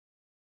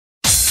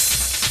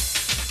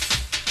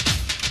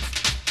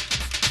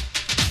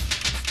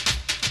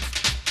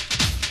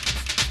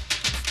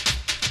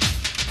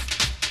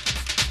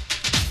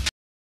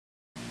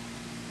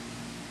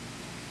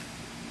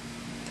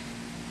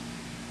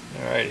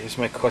Alright, here's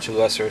my clutch of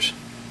lessers.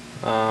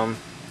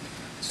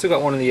 Still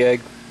got one in the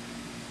egg.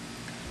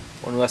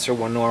 One lesser,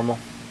 one normal.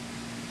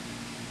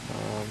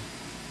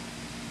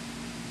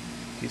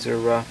 These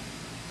are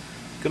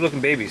good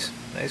looking babies.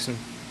 Nice and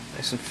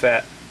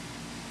fat.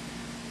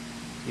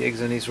 The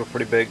eggs in these were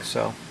pretty big,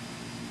 so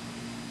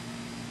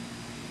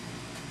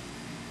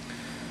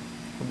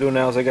what I'm doing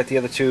now is I got the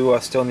other two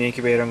still in the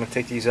incubator. I'm going to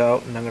take these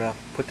out and I'm going to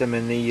put them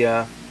in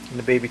the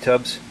baby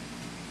tubs.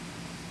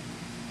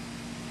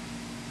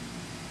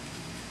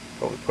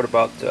 Probably put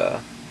about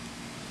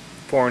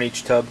 4 in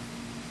each tub.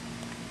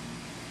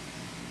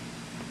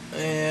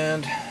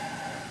 And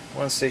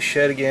once they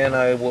shed again,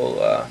 I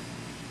will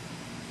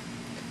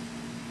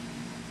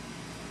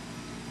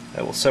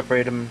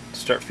separate them,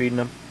 start feeding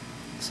them,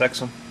 sex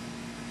them.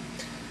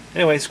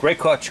 Anyways, great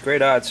clutch,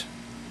 great odds.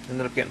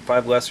 Ended up getting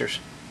 5 lessers.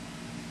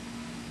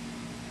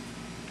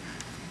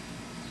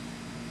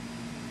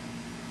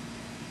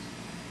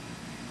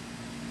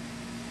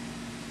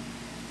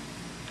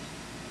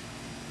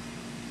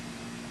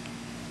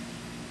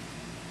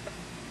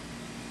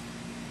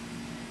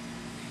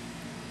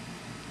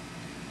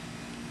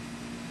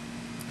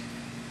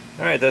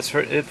 Alright, that's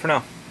it for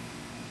now.